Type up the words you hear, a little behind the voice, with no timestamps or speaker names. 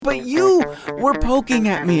But you were poking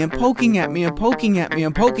at me and poking at me and poking at me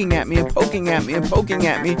and poking at me and poking at me and poking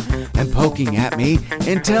at me and poking at me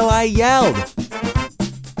until I yelled.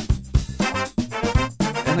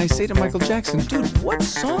 And I say to Michael Jackson, dude, what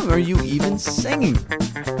song are you even singing?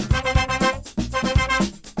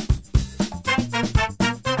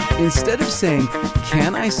 Instead of saying,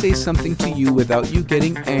 can I say something to you without you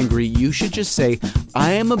getting angry, you should just say,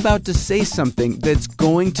 I am about to say something that's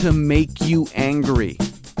going to make you angry.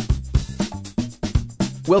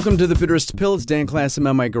 Welcome to the Bitterest Pill. It's Dan Class. I'm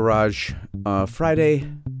at my garage. Friday,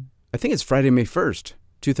 I think it's Friday, May 1st,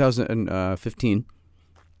 2015.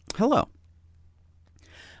 Hello.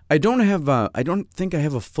 I don't think I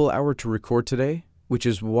have a full hour to record today, which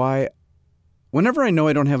is why whenever I know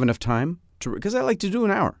I don't have enough time because I like to do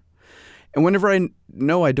an hour. And whenever I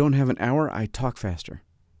know I don't have an hour, I talk faster.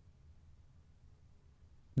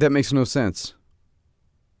 That makes no sense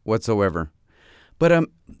whatsoever. But,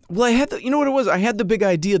 I had you know what it was? I had the big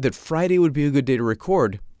idea that Friday would be a good day to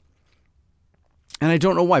record. And I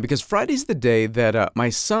don't know why, because Friday's the day that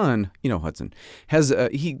my son, Hudson,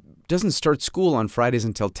 he doesn't start school on Fridays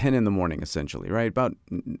until 10 in the morning, essentially, right? About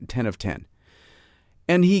 10 of 10.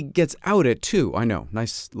 And he gets out at 2. I know,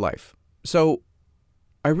 nice life. So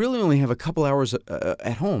I really only have a couple hours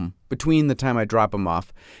at home between the time I drop him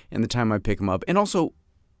off and the time I pick him up. And also,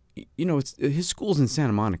 his school's in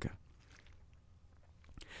Santa Monica.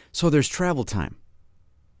 So there's travel time.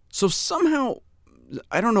 So somehow,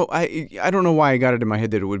 I don't know. I don't know why I got it in my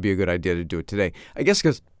head that it would be a good idea to do it today. I guess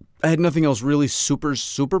because I had nothing else really super,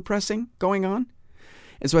 super pressing going on.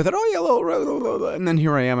 And so I thought, hello. And then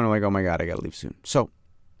here I am, and I'm like, oh my God, I got to leave soon. So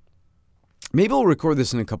maybe I'll record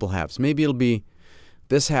this in a couple halves. Maybe it'll be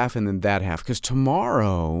this half and then that half. Because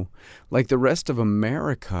tomorrow, like the rest of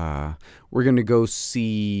America, we're going to go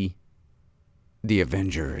see The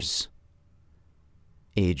Avengers.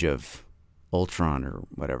 Age of Ultron or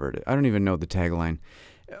whatever it is. I don't even know the tagline.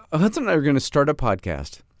 Hudson and I are going to start a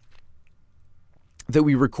podcast that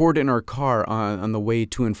we record in our car on the way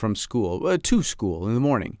to and from school, to school in the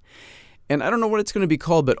morning. And I don't know what it's going to be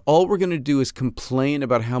called, but all we're going to do is complain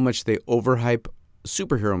about how much they overhype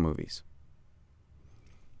superhero movies.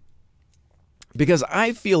 Because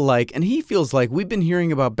I feel like, and he feels like, we've been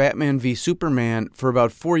hearing about Batman v Superman for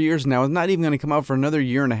about 4 years now. It's not even going to come out for another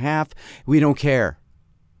year and a half. We don't care.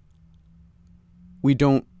 We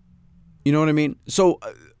don't, you know what I mean? So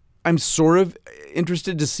I'm sort of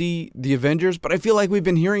interested to see The Avengers, but I feel like we've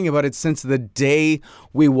been hearing about it since the day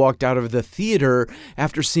we walked out of the theater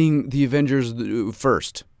after seeing The Avengers the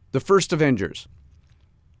first Avengers.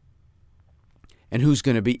 And who's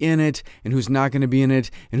going to be in it, and who's not going to be in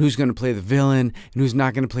it, and who's going to play the villain, and who's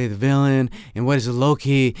not going to play the villain, and what is a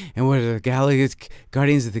Loki, and what are the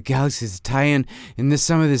Guardians of the Galaxy's tie-in, and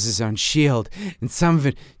some of this is on S.H.I.E.L.D., and some of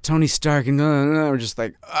it, Tony Stark, and we're just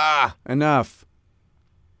like, enough.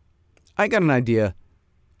 I got an idea,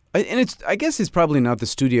 and I guess it's probably not the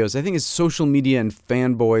studios. I think it's social media and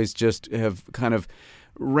fanboys just have kind of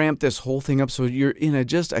ramped this whole thing up, so you're in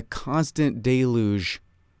just a constant deluge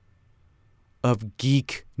of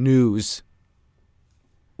geek news.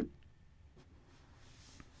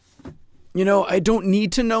 I don't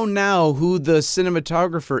need to know now who the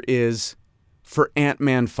cinematographer is for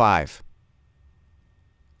Ant-Man 5.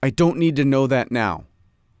 I don't need to know that now.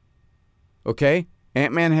 Okay?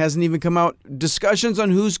 Ant-Man hasn't even come out. Discussions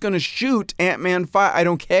on who's going to shoot Ant-Man 5, I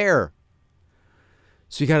don't care.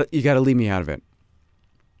 So you got to leave me out of it.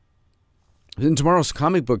 And tomorrow's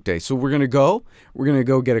comic book day, so we're going to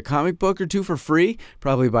go get a comic book or two for free,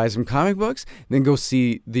 probably buy some comic books, then go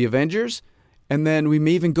see The Avengers, and then we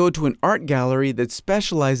may even go to an art gallery that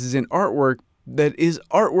specializes in artwork that is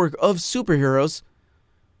artwork of superheroes.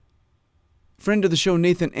 Friend of the show,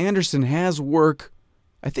 Nathan Anderson, has work,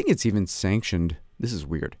 I think it's even sanctioned. This is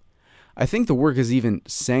weird. I think the work is even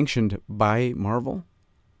sanctioned by Marvel.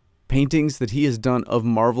 Paintings that he has done of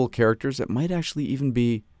Marvel characters that might actually even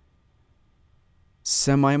be I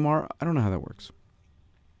don't know how that works.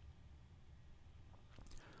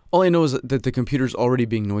 All I know is that the computer's already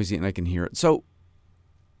being noisy and I can hear it. So,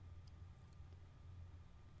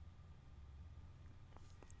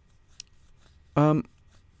 I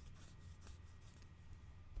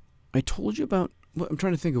told you about, I'm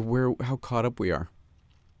trying to think of how caught up we are.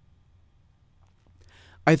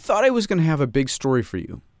 I thought I was going to have a big story for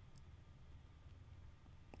you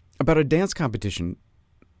about a dance competition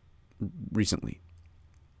recently.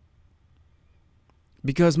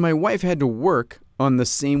 Because my wife had to work on the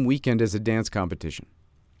same weekend as a dance competition,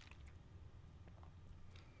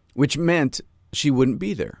 which meant she wouldn't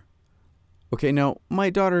be there. Okay, now my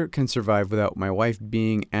daughter can survive without my wife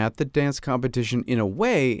being at the dance competition in a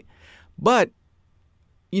way, but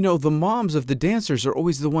the moms of the dancers are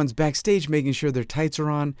always the ones backstage making sure their tights are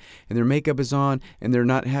on and their makeup is on and they're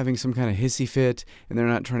not having some kind of hissy fit and they're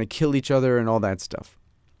not trying to kill each other and all that stuff.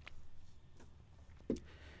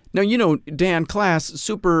 Now, Dan, class,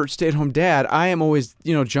 super stay-at-home dad, I am always,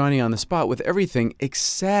 Johnny on the spot with everything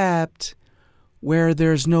except where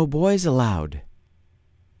there's no boys allowed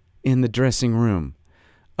in the dressing room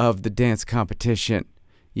of the dance competition.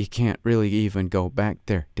 You can't really even go back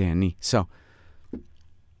there, Danny. So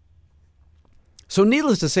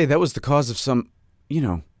needless to say, that was the cause of some,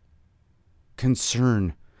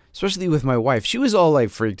 concern, especially with my wife. She was all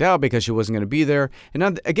freaked out because she wasn't going to be there. And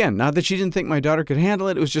not that she didn't think my daughter could handle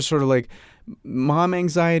it. It was just sort of like mom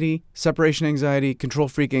anxiety, separation anxiety, control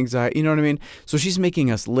freak anxiety. You know what I mean? So she's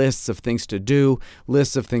making us lists of things to do,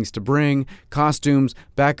 lists of things to bring, costumes,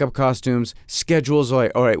 backup costumes, schedules. All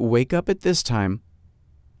right, wake up at this time.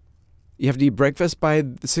 You have to eat breakfast by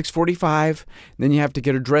 6:45. Then you have to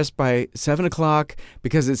get her dressed by 7 o'clock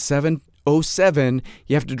because it's 7:07.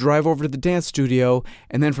 You have to drive over to the dance studio.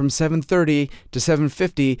 And then from 7:30 to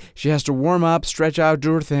 7:50, she has to warm up, stretch out,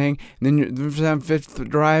 do her thing. And then 7:50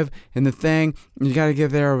 drive and the thing. And you got to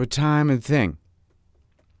get there with time and thing.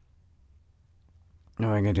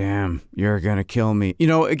 Oh, damn, you're going to kill me.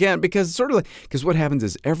 Again, because because what happens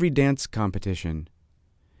is every dance competition,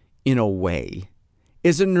 in a way,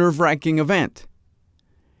 is a nerve-wracking event.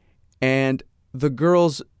 And the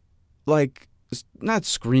girls, not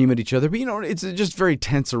scream at each other, but, it's just very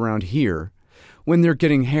tense around here when they're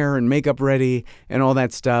getting hair and makeup ready and all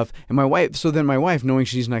that stuff. And my wife, knowing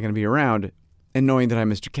she's not going to be around and knowing that I'm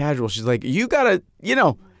Mr. Casual, she's like, you got to,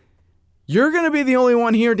 you're going to be the only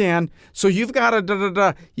one here, Dan. So you've got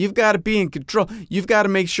to, you've got to be in control. You've got to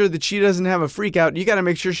make sure that she doesn't have a freak out. You got to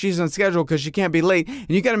make sure she's on schedule because she can't be late. And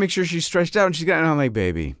you got to make sure she's stretched out. And I'm like,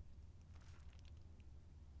 baby,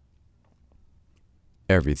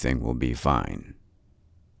 everything will be fine.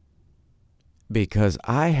 Because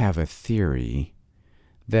I have a theory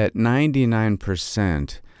that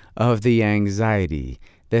 99% of the anxiety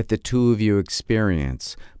that the two of you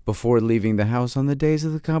experience before leaving the house on the days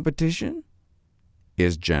of the competition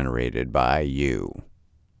is generated by you.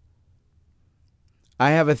 I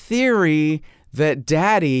have a theory that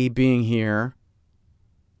Daddy being here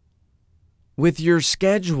with your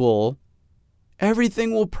schedule,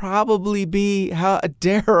 everything will probably be, how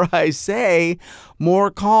dare I say, more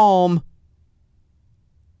calm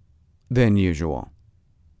than usual.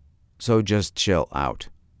 So just chill out.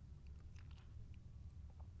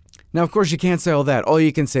 Now, of course, you can't say all that. All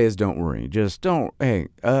you can say is don't worry. Just don't,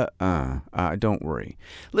 don't worry.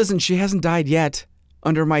 Listen, she hasn't died yet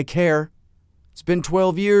under my care. It's been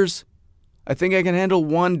 12 years. I think I can handle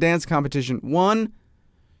one dance competition. 1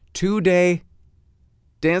 2-day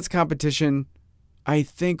dance competition. I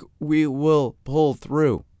think we will pull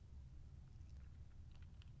through.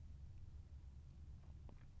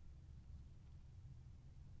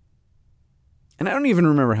 And I don't even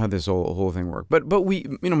remember how this whole thing worked. But we,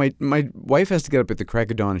 my wife has to get up at the crack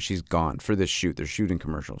of dawn and she's gone for this shoot. They're shooting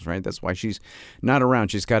commercials, right? That's why she's not around.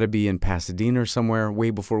 She's got to be in Pasadena or somewhere way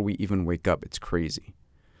before we even wake up. It's crazy.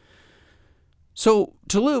 So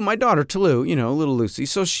Toulouse, my daughter Toulouse, little Lucy.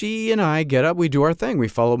 So she and I get up, we do our thing. We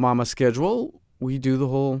follow Mama's schedule. We do the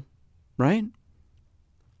whole, right?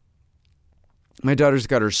 My daughter's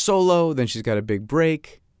got her solo. Then she's got a big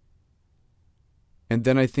break. And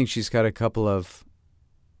then I think she's got a couple of,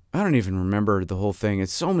 I don't even remember the whole thing.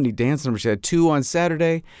 It's so many dance numbers. She had 2 on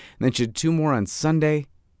Saturday, and then she had 2 more on Sunday.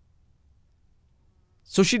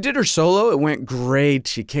 So she did her solo. It went great.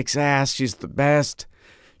 She kicks ass. She's the best.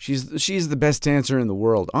 She's the best dancer in the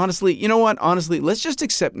world. Honestly, you know what? Honestly, let's just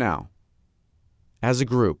accept now, as a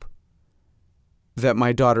group, that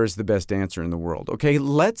my daughter is the best dancer in the world. Okay,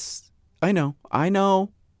 I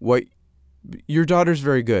know what, your daughter's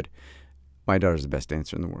very good. My daughter's the best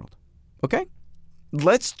dancer in the world. Okay?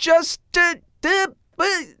 Let's just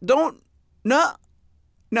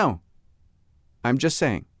No. I'm just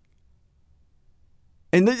saying.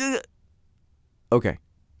 Okay.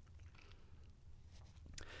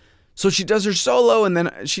 So she does her solo, and then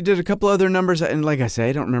she did a couple other numbers. And like I say,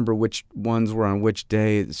 I don't remember which ones were on which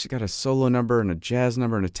day. She got a solo number and a jazz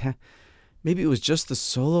number and maybe it was just the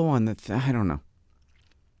solo on the I don't know.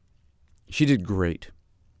 She did great.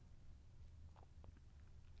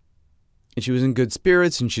 And she was in good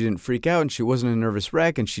spirits, and she didn't freak out, and she wasn't a nervous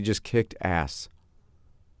wreck, and she just kicked ass.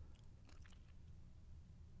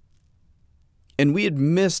 And we had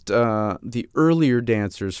missed the earlier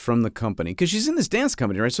dancers from the company, because she's in this dance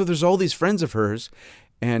company, right? So there's all these friends of hers,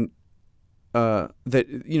 and that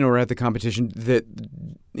are at the competition that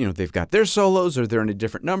they've got their solos, or they're in a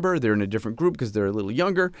different number, they're in a different group because they're a little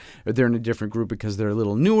younger, or they're in a different group because they're a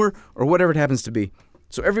little newer, or whatever it happens to be.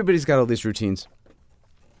 So everybody's got all these routines.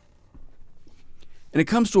 And it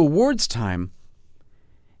comes to awards time,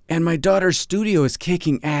 and my daughter's studio is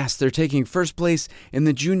kicking ass. They're taking first place in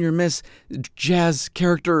the Junior Miss Jazz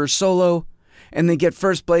Character or Solo, and they get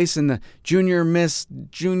first place in the Junior Miss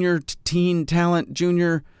Junior Teen Talent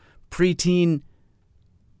Junior Preteen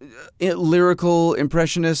Lyrical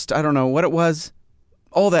Impressionist. I don't know what it was.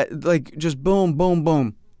 All that, like, just boom, boom,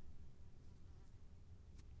 boom.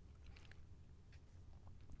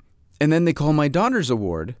 And then they call my daughter's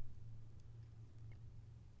award.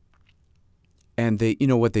 And they,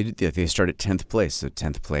 what they did? They start at 10th place. So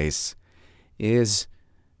 10th place is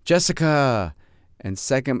Jessica. And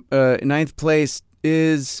ninth place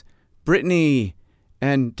is Brittany.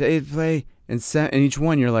 And 8th place, and each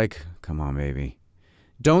one you're like, come on, baby.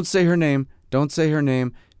 Don't say her name. Don't say her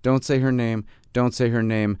name. Don't say her name. Don't say her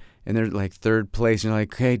name. And they're like 3rd place. And you're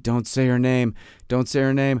like, okay, don't say her name. Don't say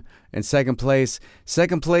her name. And 2nd place.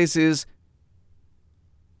 2nd place is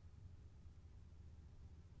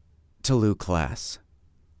Toulouse class.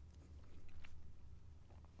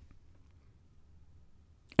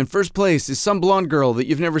 And 1st place is some blonde girl that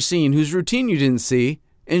you've never seen, whose routine you didn't see,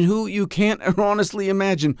 and who you can't honestly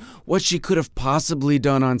imagine what she could have possibly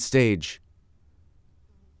done on stage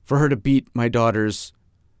for her to beat my daughter's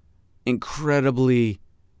incredibly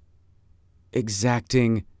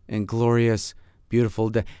exacting and glorious, beautiful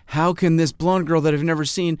day. How can this blonde girl that I've never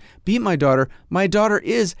seen beat my daughter? My daughter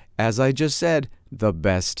is, as I just said, the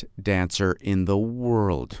best dancer in the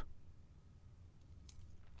world.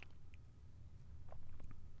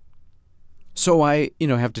 So I,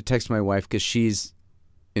 have to text my wife because she's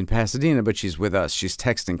in Pasadena, but she's with us. She's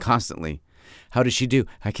texting constantly. How did she do?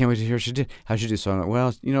 I can't wait to hear what she did. How'd she do? So I'm like,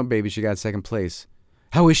 well, baby, she got 2nd place.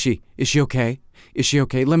 How is she? Is she okay? Is she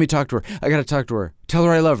okay? Let me talk to her. I got to talk to her. Tell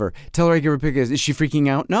her I love her. Tell her I give her pick. Is she freaking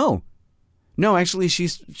out? No. No, actually,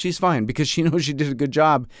 she's fine because she knows she did a good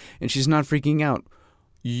job and she's not freaking out.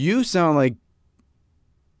 You sound like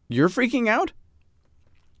you're freaking out?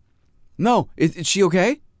 No. Is she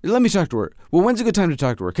okay? Let me talk to her. Well, when's a good time to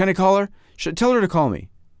talk to her? Can I call her? Tell her to call me.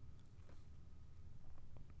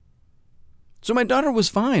 So my daughter was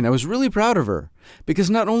fine. I was really proud of her because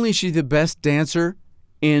not only is she the best dancer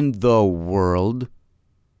in the world,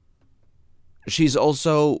 she's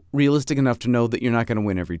also realistic enough to know that you're not going to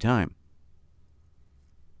win every time.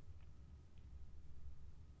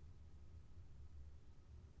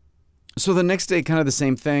 So the next day, kind of the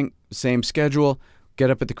same thing, same schedule.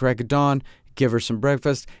 Get up at the crack of dawn, give her some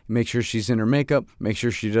breakfast, make sure she's in her makeup, make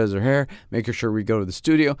sure she does her hair, make sure we go to the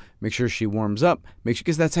studio, make sure she warms up,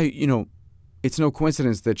 because that's how, it's no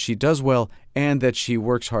coincidence that she does well and that she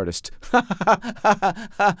works hardest.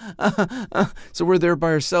 So we're there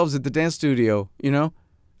by ourselves at the dance studio,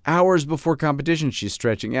 hours before competition. She's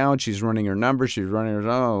stretching out, she's running her numbers, she's running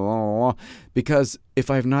her, because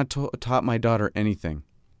if I've not taught my daughter anything,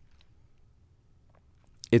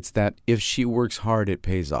 it's that if she works hard, it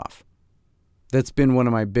pays off. That's been one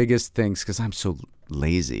of my biggest things because I'm so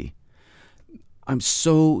lazy. I'm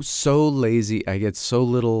so lazy. I get so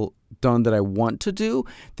little done that I want to do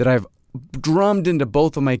that I've drummed into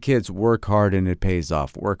both of my kids, work hard and it pays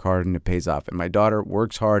off. Work hard and it pays off. And my daughter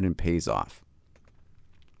works hard and pays off.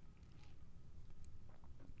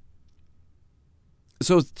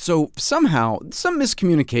 So somehow, some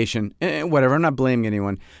miscommunication, whatever, I'm not blaming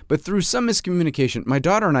anyone, but through some miscommunication, my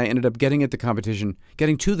daughter and I ended up getting to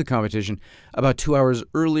the competition about 2 hours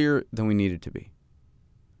earlier than we needed to be.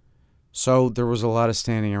 So there was a lot of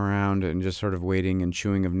standing around and just sort of waiting and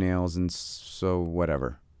chewing of nails and so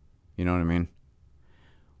whatever. You know what I mean?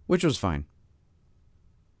 Which was fine.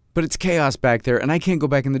 But it's chaos back there, and I can't go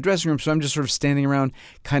back in the dressing room, so I'm just sort of standing around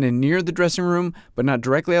kind of near the dressing room, but not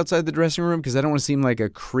directly outside the dressing room, because I don't want to seem like a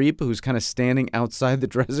creep who's kind of standing outside the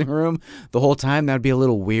dressing room the whole time. That'd be a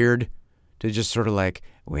little weird to just sort of like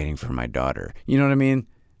waiting for my daughter. You know what I mean?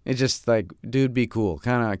 It's just like, dude, be cool.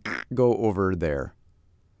 Kind of go over there.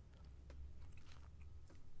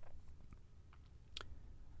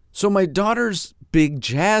 So my daughter's big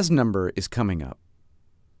jazz number is coming up,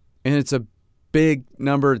 and it's a big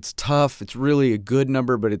number. It's tough. It's really a good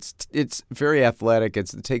number, but it's very athletic. It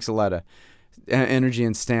takes a lot of energy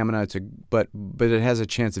and stamina. But it has a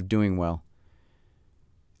chance of doing well.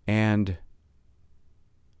 And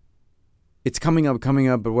it's coming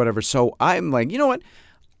up, but whatever. So I'm like, you know what?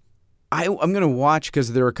 I'm going to watch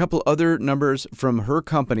because there are a couple other numbers from her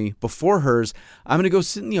company before hers. I'm going to go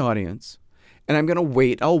sit in the audience and I'm going to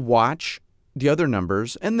wait. I'll watch the other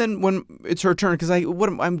numbers, and then when it's her turn, because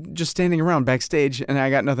I'm just standing around backstage and I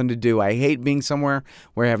got nothing to do. I hate being somewhere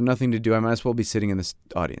where I have nothing to do. I might as well be sitting in this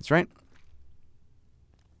audience, right?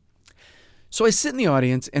 So I sit in the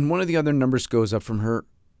audience, and one of the other numbers goes up from her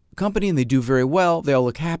company, and they do very well. They all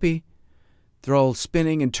look happy. They're all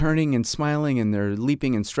spinning and turning and smiling, and they're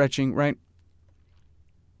leaping and stretching, right?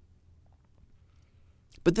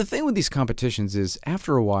 But the thing with these competitions is,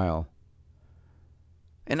 after a while,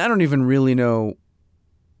 and I don't even really know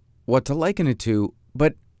what to liken it to,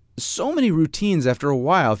 but so many routines after a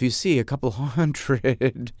while, if you see a couple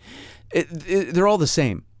hundred, they're all the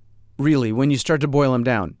same, really, when you start to boil them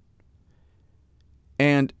down.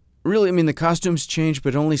 And really, I mean, the costumes change,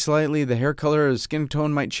 but only slightly. The hair color, the skin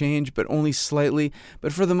tone might change, but only slightly.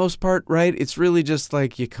 But for the most part, right, it's really just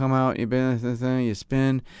like you come out, you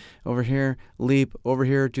spin over here, leap over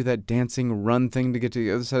here, do that dancing run thing to get to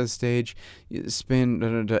the other side of the stage, you spin,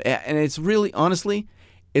 and it's really, honestly,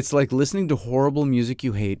 it's like listening to horrible music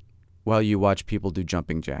you hate while you watch people do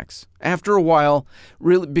jumping jacks. After a while,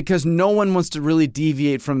 really, because no one wants to really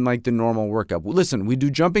deviate from like the normal workup. Listen, we do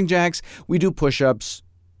jumping jacks, we do push-ups.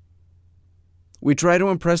 We try to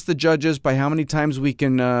impress the judges by how many times we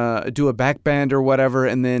can do a back bend or whatever,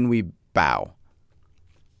 and then we bow.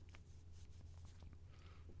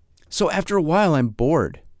 So after a while, I'm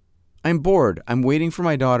bored. I'm waiting for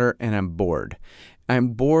my daughter, and I'm bored.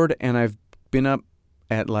 I'm bored, and I've been up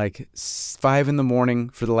at like 5 a.m.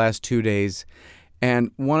 for the last 2 days. And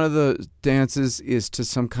one of the dances is to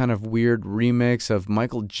some kind of weird remix of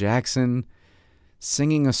Michael Jackson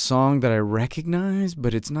singing a song that I recognize,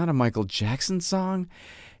 but it's not a Michael Jackson song.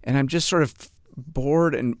 And I'm just sort of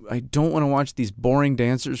bored, and I don't want to watch these boring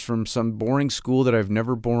dancers from some boring school that I've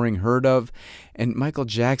never heard of. And Michael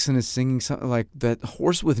Jackson is singing something like that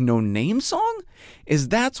Horse with No Name song? Is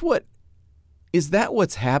that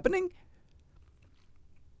what's happening?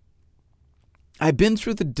 I've been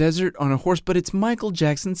through the desert on a horse, but it's Michael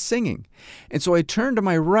Jackson singing. And so I turn to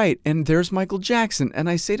my right, and there's Michael Jackson. And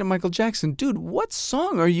I say to Michael Jackson, dude, what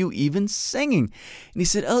song are you even singing? And he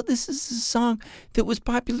said, oh, this is a song that was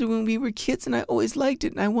popular when we were kids, and I always liked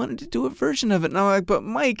it, and I wanted to do a version of it. And I'm like, but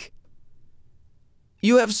Mike,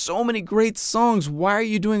 you have so many great songs. Why are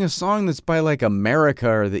you doing a song that's by like America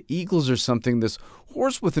or the Eagles or something, this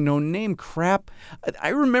Horse with No Name crap? I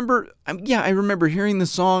remember hearing the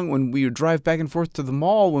song when we would drive back and forth to the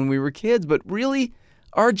mall when we were kids, but really,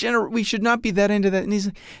 we should not be that into that. And he's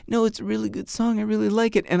like, no, it's a really good song. I really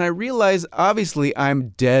like it. And I realize, obviously,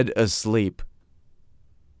 I'm dead asleep.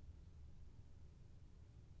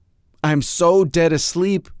 I'm so dead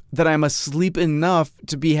asleep that I'm asleep enough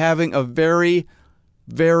to be having a very,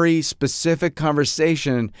 very specific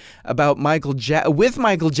conversation about with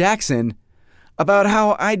Michael Jackson about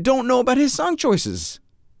how I don't know about his song choices.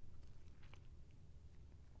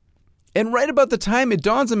 And right about the time it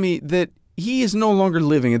dawns on me that he is no longer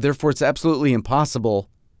living, and therefore it's absolutely impossible.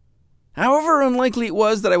 However unlikely it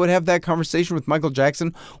was that I would have that conversation with Michael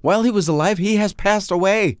Jackson while he was alive, he has passed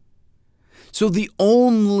away. So the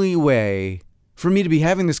only way for me to be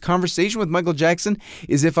having this conversation with Michael Jackson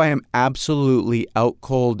is if I am absolutely out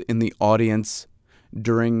cold in the audience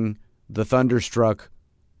during the Thunderstruck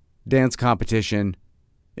dance competition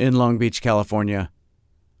in Long Beach, California.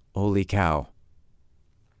 Holy cow.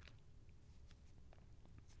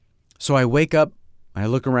 So I wake up, I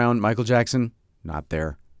look around, Michael Jackson, not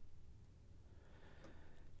there.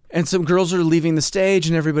 And some girls are leaving the stage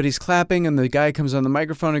and everybody's clapping, and the guy comes on the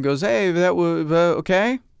microphone and goes, hey, that was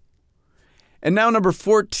okay? And now number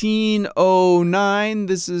 1409,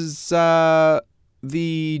 this is the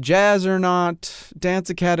Jazzernaut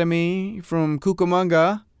Dance Academy from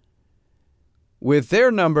Cucamonga with their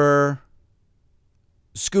number,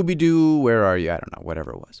 Scooby-Doo, Where Are You? I don't know, whatever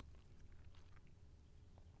it was.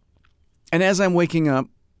 And as I'm waking up,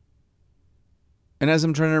 and as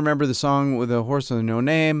I'm trying to remember the song with a horse with no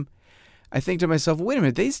name, I think to myself, wait a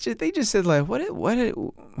minute, they just said like, what?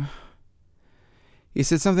 He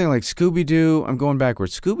said something like Scooby-Doo, I'm going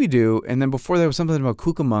backwards, Scooby-Doo, and then before that was something about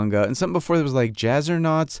Cucamonga, and something before that was like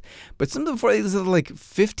Jazzernauts, but something before that was like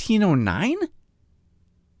 1509?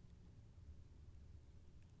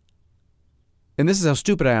 And this is how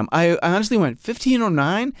stupid I am. I honestly went,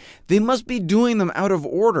 1509? They must be doing them out of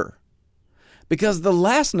order. Because the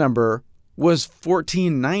last number was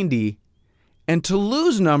 1490, and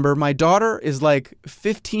Toulouse number, my daughter, is like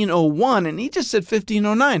 1501, and he just said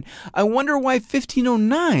 1509. I wonder why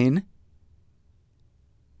 1509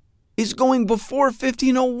 is going before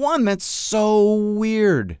 1501. That's so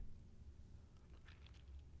weird.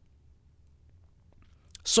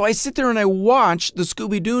 So I sit there and I watch the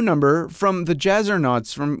Scooby-Doo number from the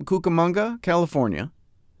Jazzernauts from Cucamonga, California,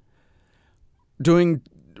 doing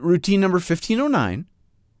routine number 1509.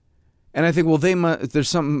 And I think, well, there's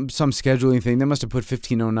some scheduling thing. They must have put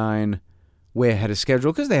 1509 way ahead of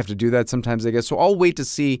schedule because they have to do that sometimes, I guess. So I'll wait to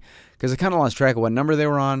see because I kind of lost track of what number they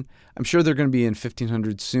were on. I'm sure they're going to be in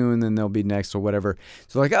 1500 soon, then they'll be next or whatever.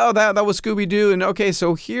 So like, oh, that was Scooby-Doo. And okay,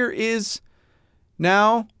 so here is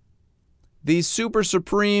now the Super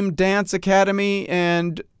Supreme Dance Academy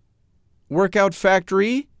and Workout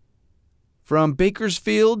Factory from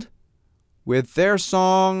Bakersfield with their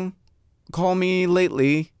song, Call Me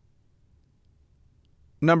Lately,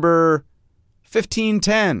 number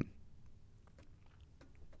 1510.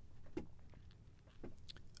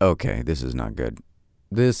 Okay, this is not good.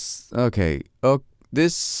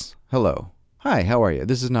 Hello. Hi, how are you?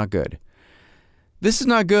 This is not good. This is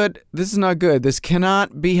not good. This is not good. This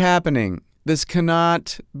cannot be happening. This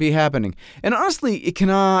cannot be happening. And honestly, it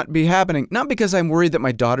cannot be happening. Not because I'm worried that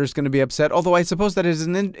my daughter's going to be upset, although I suppose that is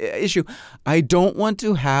an issue. I don't want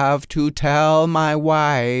to have to tell my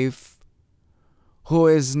wife, who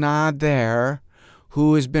is not there,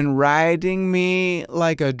 who has been riding me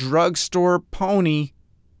like a drugstore pony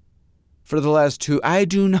for the last 2. I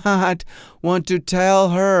do not want to tell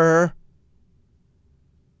her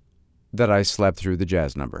that I slept through the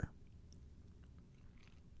jazz number.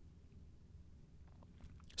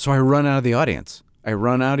 So I run out of the audience.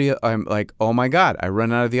 I'm like, oh my God, I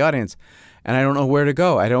run out of the audience and I don't know where to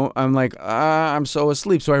go. I'm like, I'm so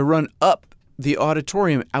asleep. So I run up the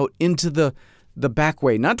auditorium out into the back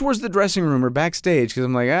way, not towards the dressing room or backstage, because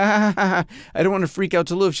I'm like, I don't want to freak out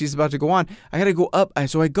Tallulah if she's about to go on. I got to go up.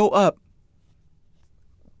 So I go up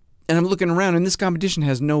and I'm looking around, and this competition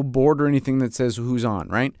has no board or anything that says who's on,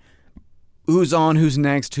 right? Who's on, who's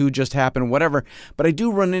next, who just happened, whatever. But I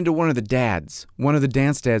do run into one of the dance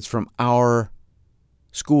dads from our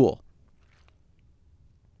school.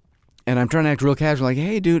 And I'm trying to act real casual, like,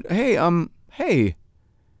 hey, dude, hey,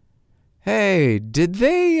 did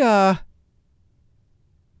they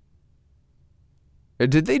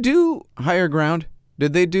do Higher Ground?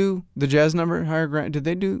 Did they do the jazz number, Higher Ground? Did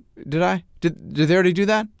they already do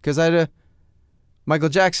that? Because I had Michael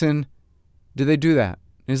Jackson, did they do that?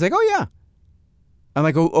 And he's like, oh, yeah. I'm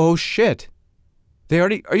like, oh shit. They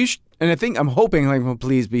already, and I think, I'm hoping, like, well,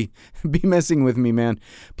 please be messing with me, man.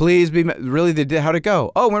 Please really, they did, how'd it go?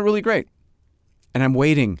 Oh, it went really great. And I'm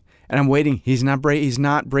waiting. He's not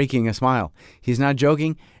breaking a smile. He's not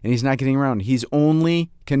joking, and he's not getting around. He's only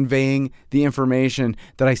conveying the information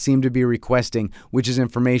that I seem to be requesting, which is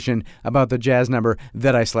information about the jazz number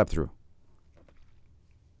that I slept through.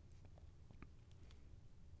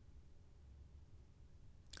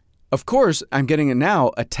 Of course, I'm getting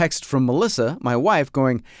now a text from Melissa, my wife,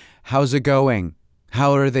 going, how's it going?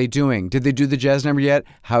 How are they doing? Did they do the jazz number yet?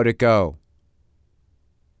 How'd it go?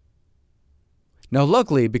 Now,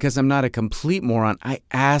 luckily, because I'm not a complete moron, I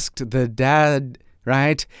asked the dad,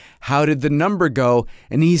 right, how did the number go?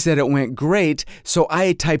 And he said it went great. So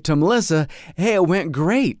I typed to Melissa, hey, it went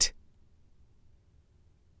great.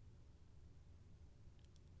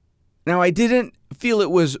 Now, I didn't feel it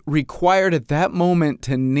was required at that moment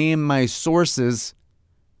to name my sources,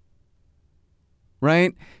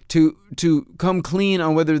 right? To come clean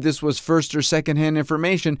on whether this was first or secondhand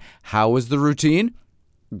information. How was the routine?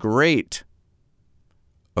 Great.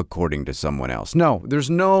 According to someone else. No,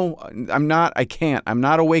 I'm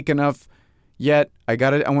not awake enough yet. I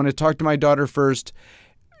want to talk to my daughter first.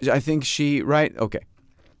 I think right? Okay.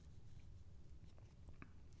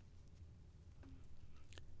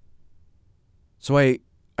 So I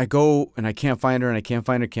go and I can't find her and I can't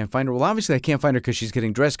find her. Well, obviously I can't find her because she's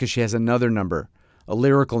getting dressed because she has another number, a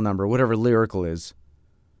lyrical number, whatever lyrical is.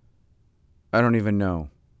 I don't even know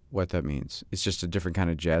what that means. It's just a different kind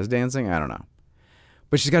of jazz dancing. I don't know.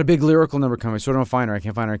 But she's got a big lyrical number coming, so I don't find her. I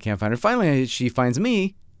can't find her. Finally, she finds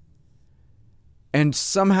me. And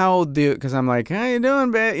somehow, because I'm like, how you doing,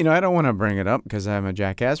 babe? I don't want to bring it up because I'm a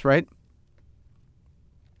jackass, right?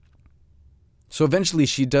 So eventually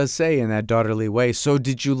she does say in that daughterly way, so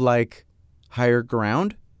did you like Higher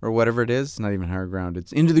Ground? Or whatever it is. It's not even Higher Ground.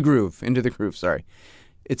 It's Into the Groove, sorry.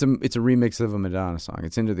 It's a remix of a Madonna song.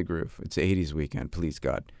 It's Into the Groove. It's 80s Weekend, please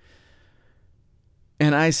God.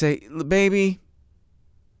 And I say, baby,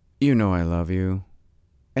 you know I love you.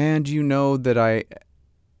 And you know that I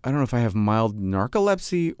don't know if I have mild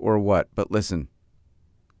narcolepsy or what, but listen.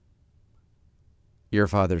 Your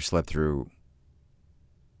father slept through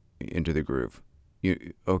Into the Groove.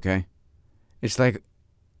 You okay? It's like,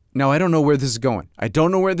 no, I don't know where this is going.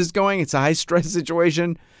 It's a high stress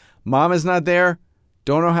situation. Mom is not there.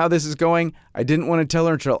 Don't know how this is going. I didn't want to tell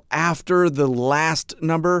her until after the last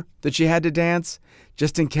number that she had to dance,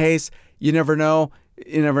 just in case. You never know.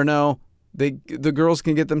 You never know. The girls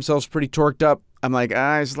can get themselves pretty torqued up. I'm like,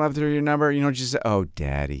 I slept through your number. You know what she said? Oh,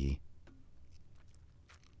 Daddy.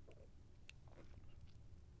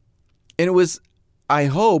 And it was, I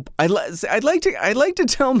hope, I'd like to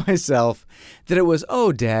tell myself that it was,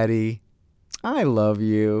 oh, Daddy, I love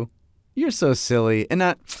you. You're so silly. And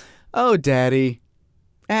not, oh, Daddy,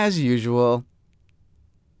 as usual,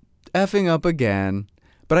 effing up again.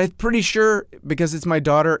 But I'm pretty sure, because it's my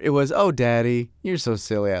daughter, it was, oh, Daddy, you're so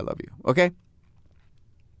silly. I love you. Okay?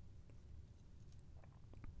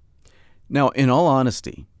 Now, in all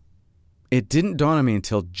honesty, it didn't dawn on me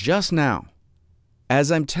until just now. As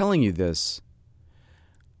I'm telling you this,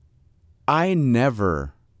 I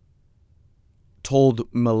never told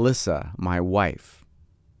Melissa, my wife,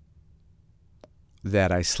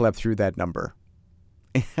 that I slept through that number.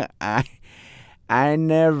 I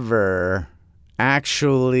never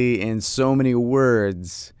actually, in so many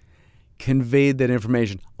words, conveyed that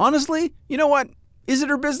information. Honestly, you know what? Is it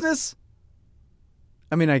her business?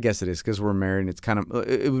 I mean, I guess it is because we're married and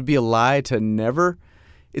it would be a lie to never.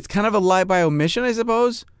 It's kind of a lie by omission, I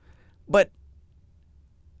suppose. But,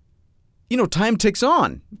 time ticks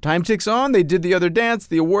on. Time ticks on. They did the other dance,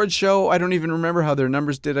 the awards show. I don't even remember how their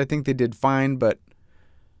numbers did. I think they did fine, but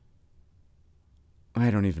I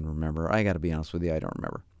don't even remember. I got to be honest with you. I don't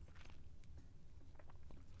remember.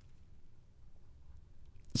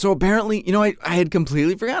 So apparently, I had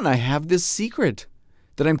completely forgotten. I have this secret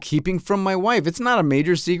that I'm keeping from my wife. It's not a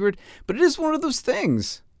major secret, but it is one of those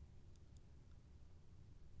things.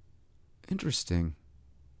 Interesting.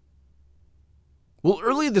 Well,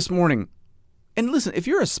 early this morning, and listen, if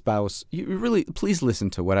you're a spouse, you really, please listen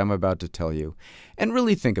to what I'm about to tell you and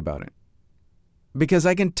really think about it. Because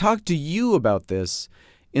I can talk to you about this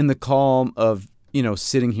in the calm of,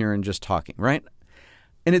 sitting here and just talking, right?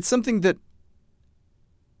 And it's something that,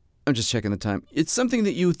 I'm just checking the time. It's something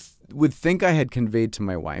that you would think I had conveyed to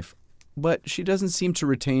my wife, but she doesn't seem to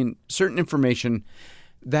retain certain information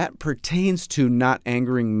that pertains to not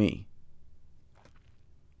angering me.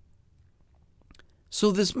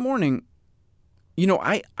 So this morning,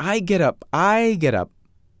 I get up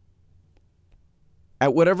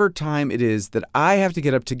at whatever time it is that I have to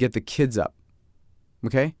get up to get the kids up.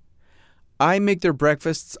 Okay? I make their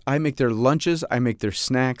breakfasts, I make their lunches, I make their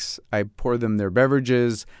snacks, I pour them their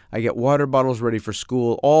beverages, I get water bottles ready for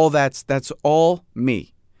school. All that's all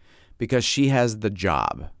me because she has the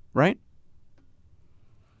job, right?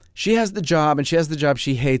 She has the job and she has the job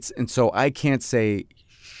she hates, and so I can't say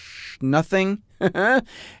nothing.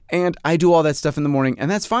 And I do all that stuff in the morning, and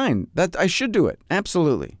that's fine. That I should do it.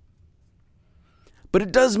 Absolutely. But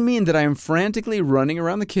it does mean that I am frantically running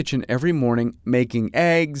around the kitchen every morning making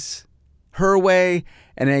eggs her way,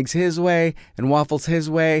 and eggs his way, and waffles his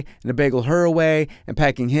way, and a bagel her way, and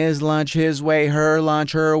packing his lunch his way, her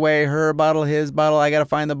lunch her way, her bottle his bottle. I got to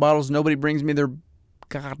find the bottles. Nobody brings me their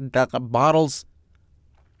bottles.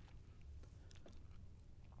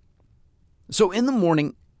 So in the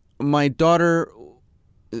morning, my daughter,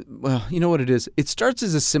 well, you know what it is? It starts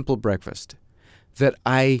as a simple breakfast that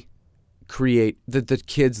I create that the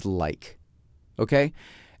kids like, okay?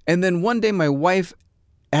 And then one day my wife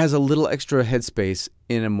has a little extra headspace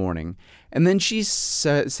in a morning, and then she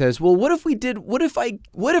says, well, what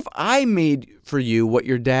if I made for you what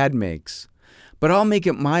your dad makes, but I'll make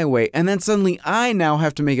it my way, and then suddenly I now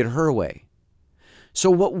have to make it her way. So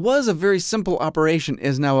what was a very simple operation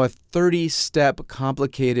is now a 30-step,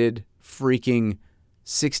 complicated, freaking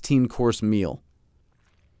 16-course meal.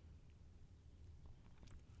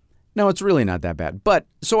 Now, it's really not that bad. But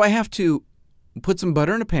so I have to put some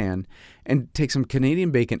butter in a pan and take some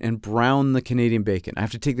Canadian bacon and brown the Canadian bacon. I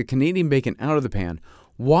have to take the Canadian bacon out of the pan,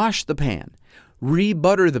 wash the pan,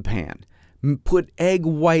 re-butter the pan, put egg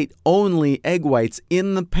whites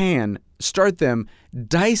in the pan, start them,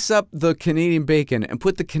 dice up the Canadian bacon and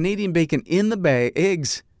put the Canadian bacon in the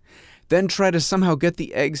eggs, then try to somehow get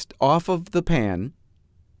the eggs off of the pan,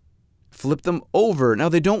 flip them over. Now,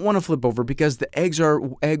 they don't want to flip over because the eggs are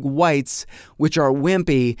egg whites, which are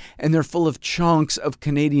wimpy, and they're full of chunks of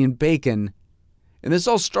Canadian bacon. And this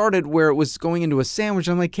all started where it was going into a sandwich.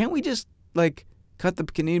 I'm like, can't we just, cut the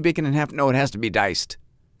Canadian bacon in half? No, it has to be diced.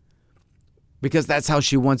 Because that's how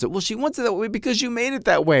she wants it. Well, she wants it that way because you made it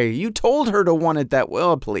that way. You told her to want it that way.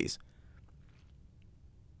 Oh, please.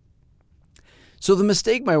 So the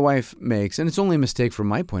mistake my wife makes, and it's only a mistake from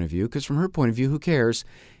my point of view, because from her point of view, who cares,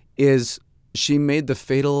 is she made the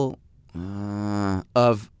fatal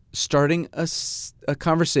of starting a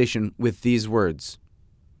conversation with these words.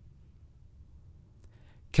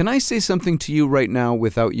 Can I say something to you right now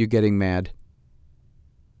without you getting mad?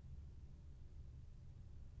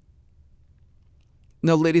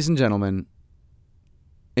 Now, ladies and gentlemen,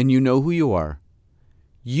 and you know who you are,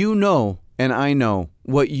 you know and I know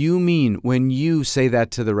what you mean when you say that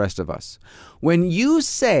to the rest of us. When you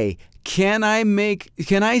say, can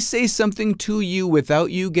I say something to you without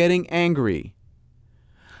you getting angry?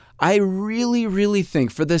 I really, really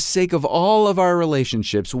think, for the sake of all of our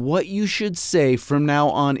relationships, what you should say from now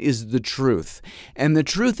on is the truth. And the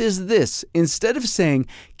truth is this: instead of saying,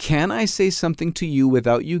 can I say something to you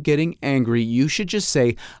without you getting angry, you should just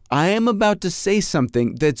say, I am about to say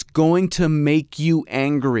something that's going to make you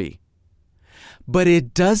angry. But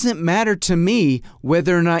it doesn't matter to me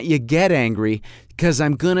whether or not you get angry, because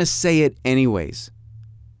I'm going to say it anyways.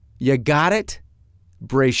 You got it?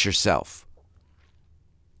 Brace yourself.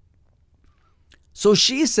 So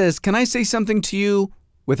she says, can I say something to you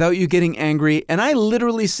without you getting angry? And I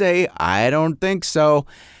literally say, I don't think so.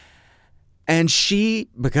 And she,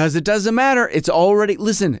 because it doesn't matter, it's already,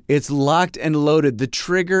 listen, it's locked and loaded. The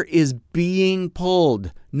trigger is being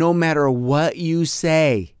pulled no matter what you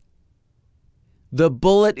say. The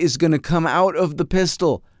bullet is going to come out of the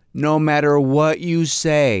pistol no matter what you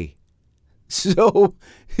say. So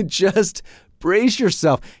just brace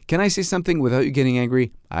yourself. Can I say something without you getting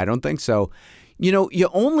angry? I don't think so. You know, you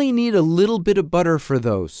only need a little bit of butter for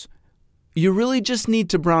those. You really just need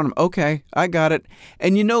to brown them. Okay, I got it.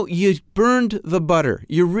 And you know, you burned the butter.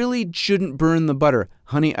 You really shouldn't burn the butter.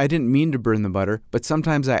 Honey, I didn't mean to burn the butter, but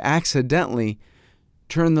sometimes I accidentally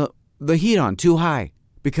turn the heat on too high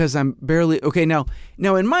because I'm barely... Okay, now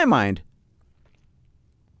in my mind,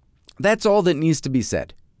 that's all that needs to be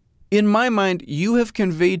said. In my mind, you have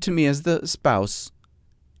conveyed to me as the spouse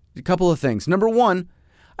a couple of things. Number one,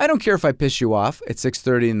 I don't care if I piss you off at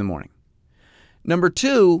 6:30 in the morning. Number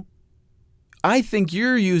two, I think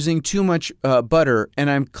you're using too much butter, and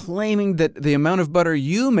I'm claiming that the amount of butter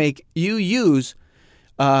you use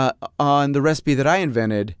on the recipe that I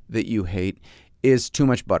invented that you hate is too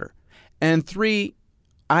much butter. And three,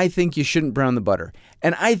 I think you shouldn't brown the butter.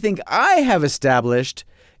 And I think I have established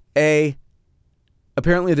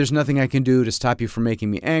apparently there's nothing I can do to stop you from making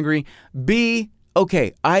me angry. B,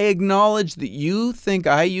 okay, I acknowledge that you think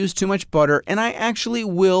I use too much butter, and I actually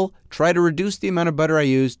will try to reduce the amount of butter I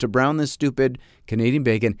use to brown this stupid Canadian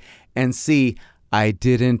bacon. And C, I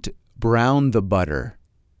didn't brown the butter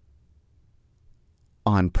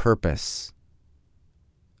on purpose.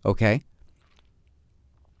 Okay?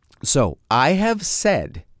 So, I have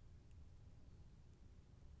said,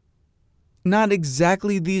 not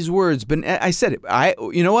exactly these words, but I said it.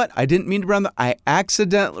 You know what? I didn't mean to brown I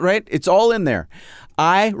accidentally, right? It's all in there.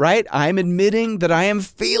 I'm admitting that I am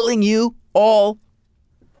failing you all.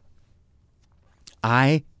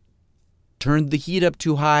 I turned the heat up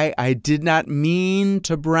too high. I did not mean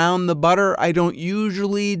to brown the butter. I don't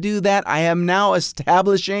usually do that. I am now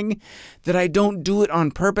establishing that I don't do it on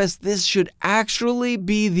purpose. This should actually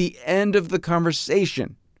be the end of the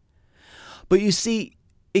conversation. But you see,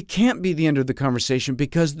 it can't be the end of the conversation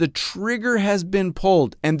because the trigger has been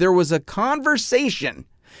pulled and there was a conversation.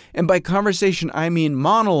 And by conversation, I mean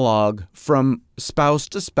monologue from spouse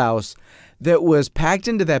to spouse that was packed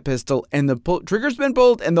into that pistol, and the trigger's been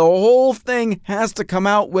pulled and the whole thing has to come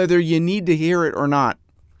out whether you need to hear it or not.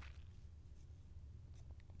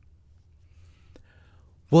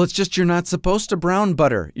 Well, it's just you're not supposed to brown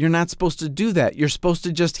butter. You're not supposed to do that. You're supposed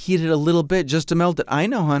to just heat it a little bit just to melt it. I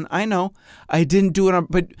know, hon. I know. I didn't do it,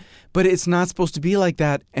 but it's not supposed to be like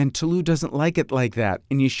that, and Toulouse doesn't like it like that,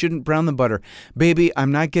 and you shouldn't brown the butter. Baby,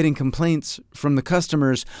 I'm not getting complaints from the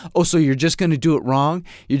customers. Oh, so you're just going to do it wrong?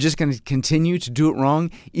 You're just going to continue to do it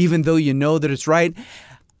wrong even though you know that it's right?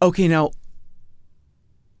 Okay, now,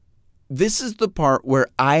 this is the part where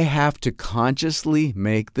I have to consciously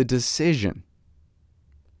make the decision.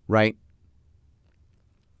 Right?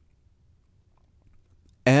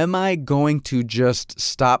 Am I going to just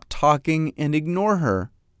stop talking and ignore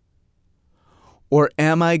her? Or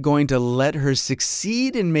am I going to let her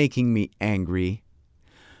succeed in making me angry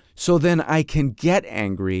so then I can get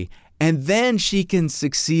angry and then she can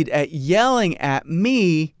succeed at yelling at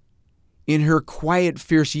me in her quiet,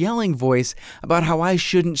 fierce yelling voice about how I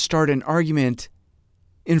shouldn't start an argument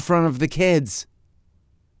in front of the kids?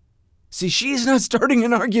 See, she's not starting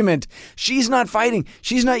an argument. She's not fighting.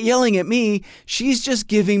 She's not yelling at me. She's just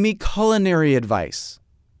giving me culinary advice.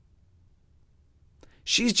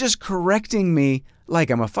 She's just correcting me like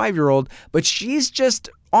I'm a 5-year-old, but she's just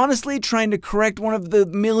honestly trying to correct one of the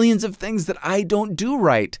millions of things that I don't do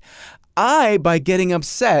right. By getting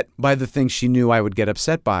upset by the things she knew I would get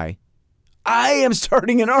upset by, I am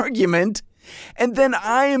starting an argument And then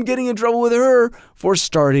I am getting in trouble with her for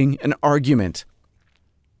starting an argument.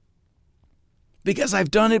 Because I've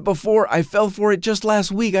done it before. I fell for it just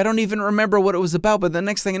last week. I don't even remember what it was about, but the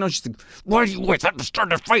next thing I know, she's like, why do you always have to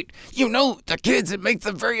start a fight? You know, the kids, it makes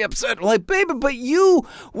them very upset. I'm like, baby, but you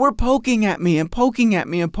were poking at me and poking at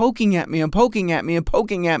me and poking at me and poking at me and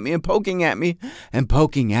poking at me and poking at me and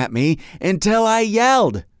poking at me until I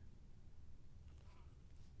yelled.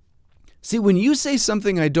 See, when you say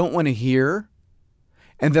something I don't want to hear,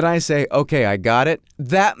 and then I say, okay, I got it,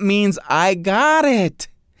 that means I got it.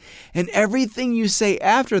 And everything you say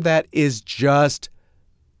after that is just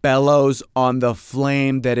bellows on the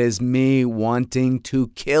flame that is me wanting to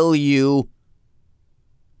kill you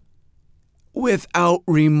without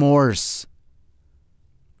remorse.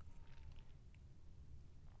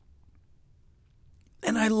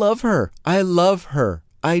 And I love her. I love her.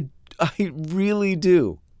 I really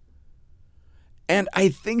do. And I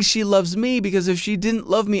think she loves me because if she didn't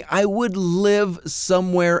love me, I would live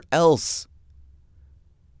somewhere else.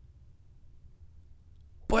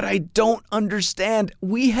 But I don't understand.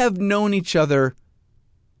 We have known each other.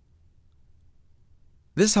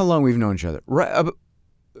 This is how long we've known each other.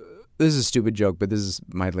 This is a stupid joke, but this is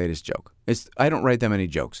my latest joke. I don't write that many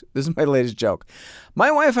jokes. This is my latest joke. My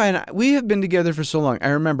wife and I, we have been together for so long. I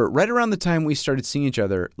remember right around the time we started seeing each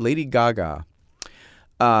other, Lady Gaga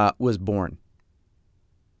was born.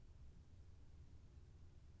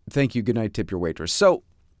 Thank you. Good night. Tip your waitress. So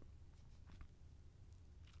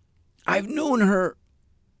I've known her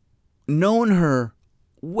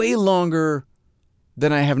way longer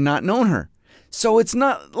than I have not known her. So it's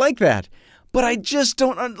not like that. But I just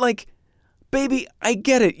don't baby, I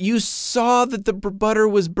get it. You saw that the butter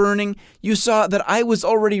was burning. You saw that I was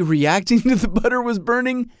already reacting to the butter was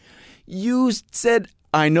burning. You said,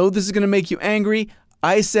 I know this is going to make you angry.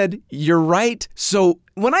 I said, you're right. So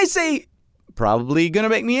when I say probably going to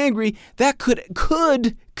make me angry, that could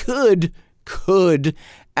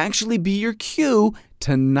actually be your cue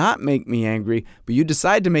to not make me angry, but you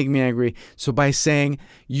decide to make me angry. So by saying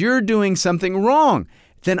you're doing something wrong,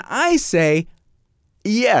 then I say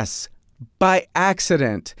yes, by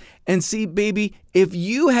accident. And see, baby, if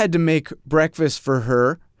you had to make breakfast for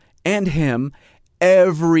her and him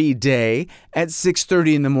every day at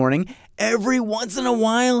 6:30 in the morning, every once in a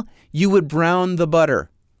while, you would brown the butter.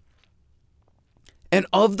 And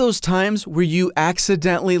of those times where you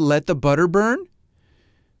accidentally let the butter burn,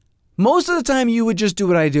 most of the time you would just do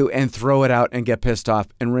what I do and throw it out and get pissed off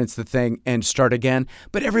and rinse the thing and start again.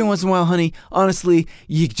 But every once in a while, honey, honestly,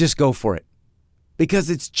 you just go for it. Because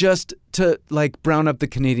it's just to brown up the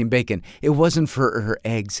Canadian bacon. It wasn't for her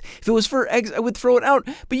eggs. If it was for her eggs, I would throw it out.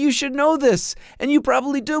 But you should know this. And you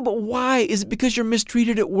probably do. But why? Is it because you're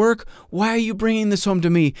mistreated at work? Why are you bringing this home to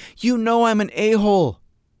me? You know I'm an a-hole.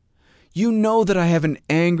 You know that I have an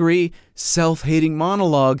angry, self-hating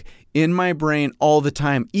monologue in my brain all the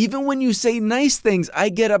time. Even when you say nice things, I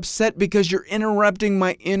get upset because you're interrupting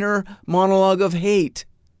my inner monologue of hate.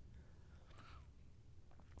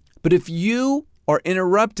 But if you are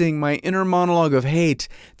interrupting my inner monologue of hate,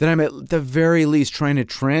 then I'm at the very least trying to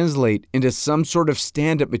translate into some sort of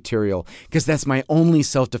stand-up material, because that's my only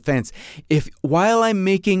self-defense. If while I'm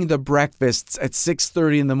making the breakfasts at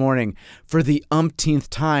 6:30 in the morning for the umpteenth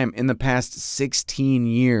time in the past 16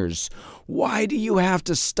 years, why do you have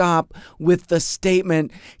to stop with the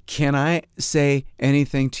statement, can I say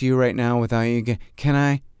anything to you right now without you? Can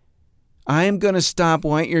I? I'm going to stop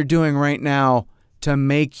what you're doing right now to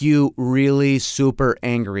make you really super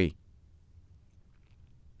angry.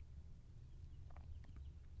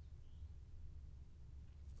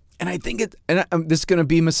 And I think this is going to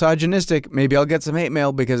be misogynistic. Maybe I'll get some hate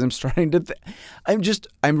mail because I'm starting to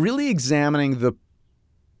I'm really examining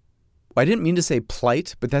I didn't mean to say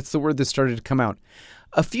plight, but that's the word that started to come out.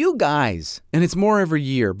 A few guys, and it's more every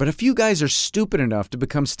year, but a few guys are stupid enough to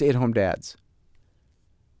become stay-at-home dads.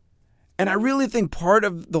 And I really think part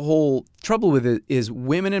of the whole trouble with it is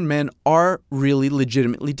women and men are really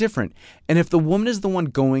legitimately different. And if the woman is the one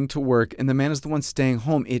going to work and the man is the one staying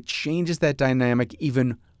home, it changes that dynamic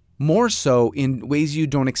even more so in ways you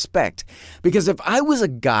don't expect. Because if I was a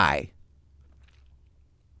guy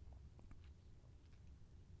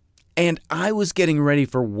and I was getting ready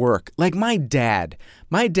for work, like my dad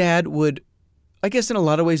would, I guess in a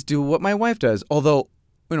lot of ways, do what my wife does. Although,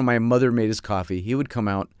 my mother made his coffee. He would come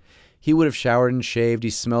out. He would have showered and shaved. He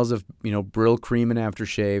smells of, Brill cream and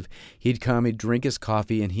aftershave. He'd come, he'd drink his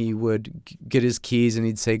coffee, and he would get his keys, and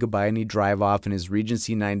he'd say goodbye, and he'd drive off in his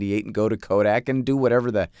Regency 98 and go to Kodak and do whatever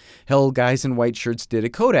the hell guys in white shirts did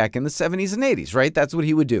at Kodak in the 70s and 80s, right? That's what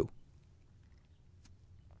he would do.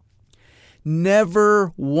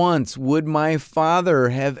 Never once would my father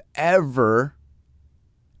have ever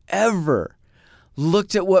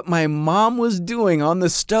looked at what my mom was doing on the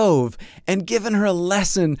stove and given her a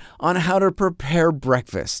lesson on how to prepare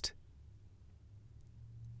breakfast.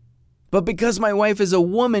 But because my wife is a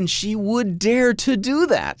woman, she would dare to do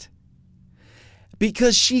that.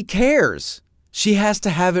 Because she cares. She has to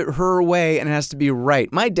have it her way and it has to be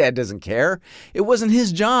right. My dad doesn't care. It wasn't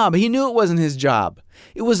his job. He knew it wasn't his job.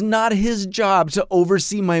 It was not his job to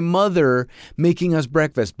oversee my mother making us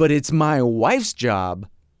breakfast, but it's my wife's job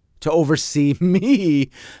to oversee me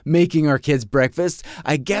making our kids breakfast.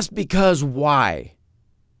 I guess because why?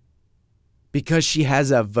 Because she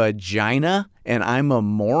has a vagina and I'm a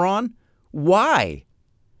moron? Why?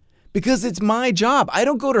 Because it's my job. I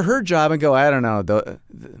don't go to her job and go, I don't know,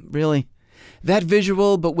 really? That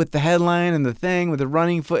visual, but with the headline and the thing with the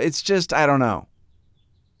running foot, it's just, I don't know.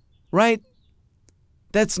 Right?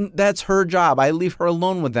 That's her job. I leave her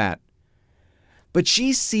alone with that. But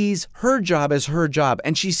she sees her job as her job,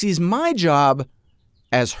 and she sees my job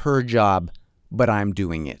as her job, but I'm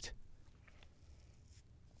doing it.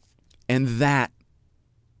 And that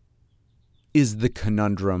is the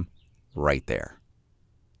conundrum right there.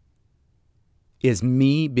 Is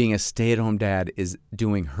me being a stay-at-home dad is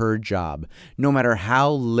doing her job, no matter how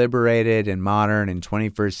liberated and modern and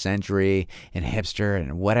 21st century and hipster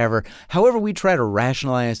and whatever, however we try to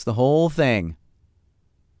rationalize the whole thing,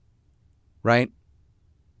 right?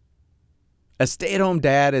 A stay-at-home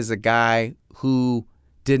dad is a guy who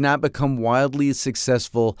did not become wildly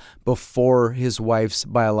successful before his wife's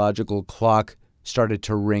biological clock started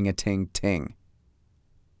to ring a ting-ting.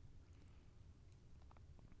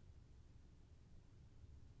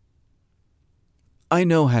 I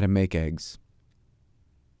know how to make eggs.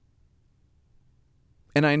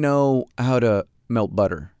 And I know how to melt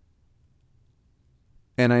butter.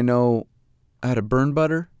 And I know how to burn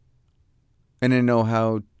butter. And I know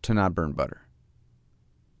how to not burn butter.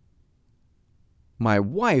 My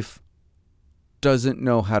wife doesn't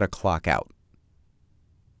know how to clock out.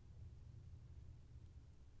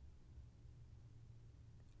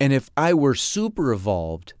 And if I were super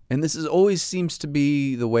evolved, and this always seems to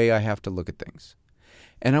be the way I have to look at things,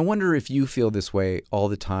 and I wonder if you feel this way all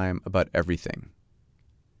the time about everything.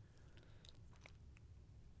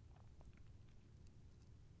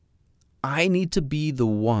 I need to be the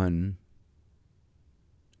one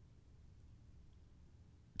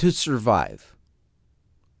to survive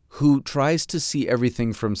who tries to see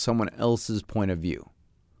everything from someone else's point of view,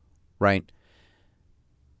 right?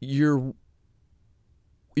 Your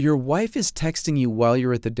wife is texting you while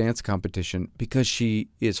you're at the dance competition because she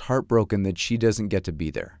is heartbroken that she doesn't get to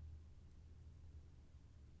be there.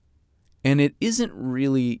 And it isn't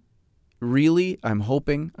really, I'm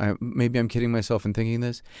hoping, maybe I'm kidding myself in thinking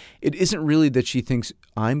this, it isn't really that she thinks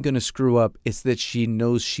I'm going to screw up, it's that she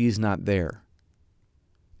knows she's not there.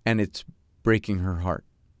 And it's breaking her heart.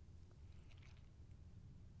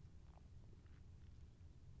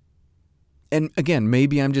 And again,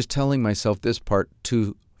 maybe I'm just telling myself this part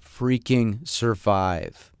to freaking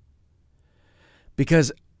survive.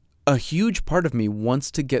 Because a huge part of me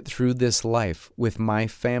wants to get through this life with my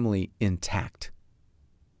family intact.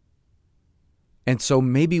 And so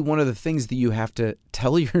maybe one of the things that you have to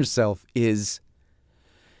tell yourself is,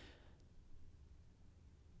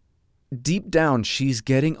 deep down, she's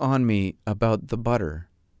getting on me about the butter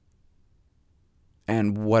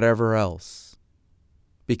and whatever else.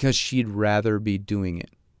 Because she'd rather be doing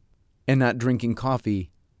it and not drinking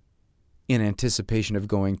coffee in anticipation of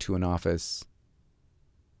going to an office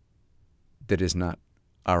that is not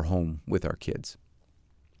our home with our kids.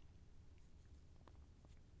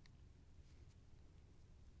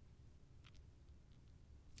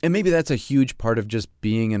 And maybe that's a huge part of just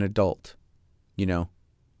being an adult,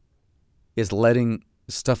 is letting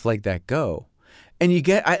stuff like that go. And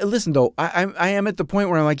listen though, I am at the point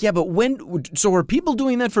where I'm like, yeah, but so are people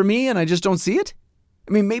doing that for me and I just don't see it?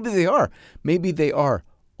 I mean, maybe they are. Maybe they are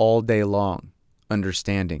all day long,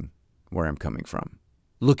 understanding where I'm coming from,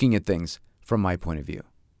 looking at things from my point of view.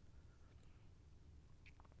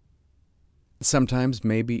 Sometimes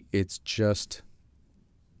maybe it's just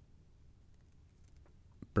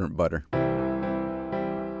burnt butter.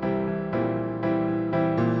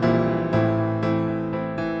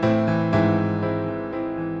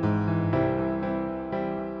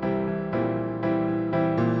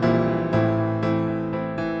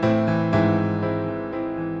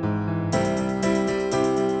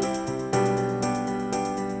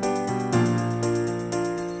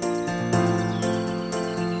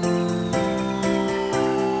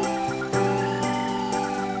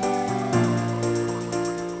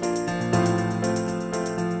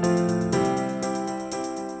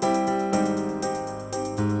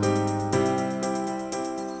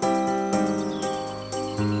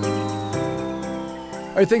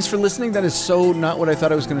 right, thanks for listening. That is so not what I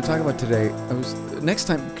thought I was going to talk about today.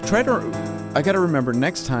 I got to remember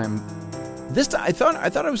next time. I thought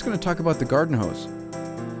I was going to talk about the garden hose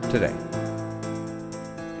today.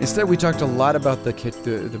 Instead, we talked a lot about the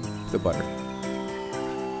butter.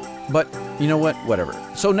 But you know what? Whatever.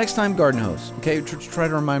 So next time, garden hose. Okay, try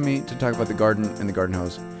to remind me to talk about the garden and the garden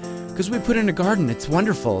hose. Because we put in a garden. It's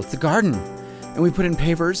wonderful. It's a garden. And we put in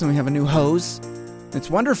pavers and we have a new hose.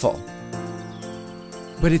 It's wonderful.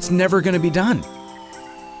 But it's never going to be done.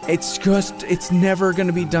 It's never going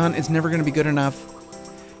to be done. It's never going to be good enough.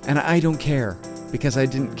 And I don't care. Because I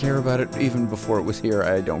didn't care about it even before it was here.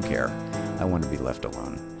 I don't care. I want to be left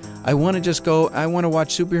alone. I want to just go, I want to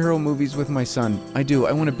watch superhero movies with my son. I do.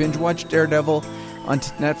 I want to binge watch Daredevil on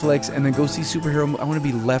Netflix and then go see superhero. I want to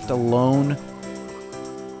be left alone.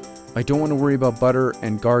 I don't want to worry about butter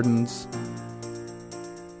and gardens.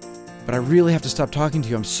 But I really have to stop talking to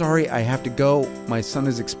you. I'm sorry, I have to go. My son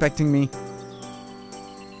is expecting me.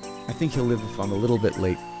 I think he'll live if I'm a little bit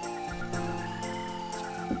late.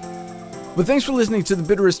 But thanks for listening to The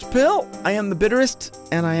Bitterest Pill. I am the bitterest,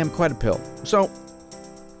 and I am quite a pill. So,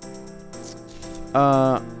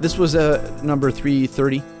 this was number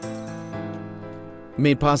 330.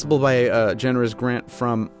 Made possible by a generous grant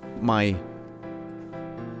from my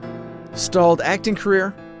stalled acting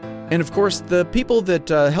career. And of course, the people that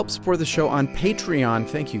help support the show on Patreon.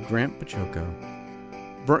 Thank you, Grant Pachoco.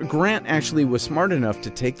 Grant actually was smart enough to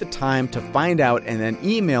take the time to find out and then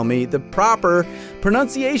email me the proper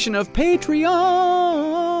pronunciation of Patreon,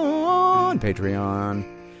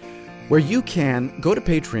 where you can go to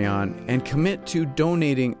Patreon and commit to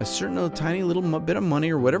donating a certain tiny little bit of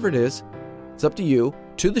money or whatever it is. It's up to you,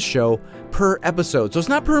 to the show per episode. So it's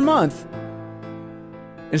not per month.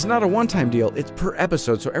 It's not a one-time deal. It's per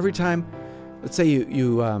episode. So every time, let's say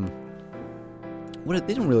you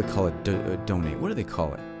they don't really call it donate. What do they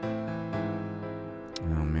call it?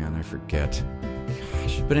 Oh man, I forget.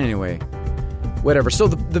 Gosh. But anyway, whatever. So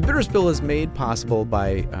the Bitterest Bill is made possible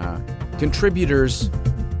by contributors,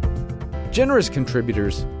 generous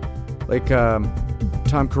contributors, like Tom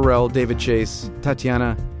Carell, David Chase,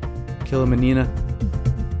 Tatiana Kilamanina.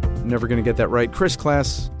 Never going to get that right. Chris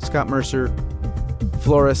Class, Scott Mercer,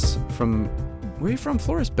 Flores from... Where are you from,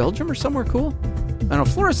 Flores? Belgium or somewhere cool? I don't know.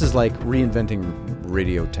 Flores is like reinventing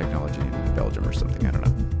radio technology in Belgium or something. I don't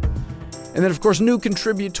know. And then, of course, new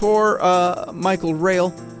contributor, Michael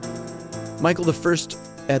Rail. Michael the First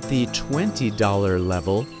at the $20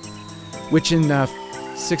 level, which in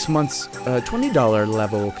 6 months, $20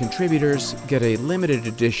 level contributors get a limited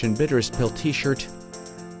edition Bitterest Pill t-shirt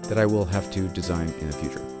that I will have to design in the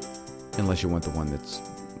future. Unless you want the one that's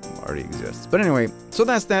already exists. But anyway, so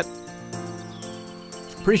that's that.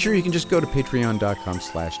 Pretty sure you can just go to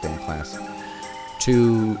patreon.com/danclass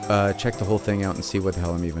to check the whole thing out and see what the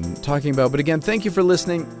hell I'm even talking about. But again, thank you for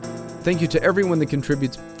listening. Thank you to everyone that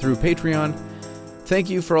contributes through Patreon.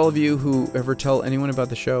 Thank you for all of you who ever tell anyone about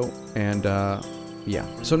the show. And yeah.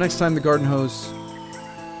 So next time, the garden hose.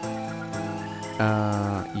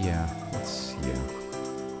 Yeah.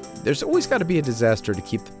 There's always got to be a disaster to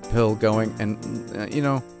keep the pill going. And,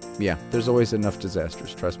 yeah, there's always enough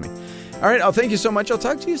disasters. Trust me. All right. I'll thank you so much. I'll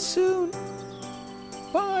talk to you soon.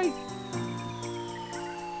 Bye.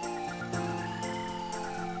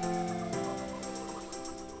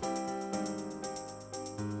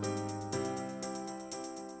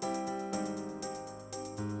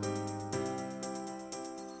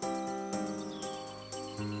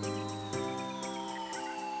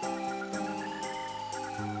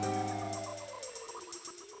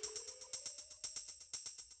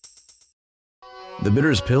 The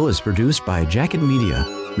Bitterest Pill is produced by Jacket Media,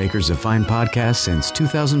 makers of fine podcasts since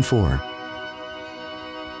 2004.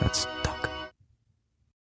 That's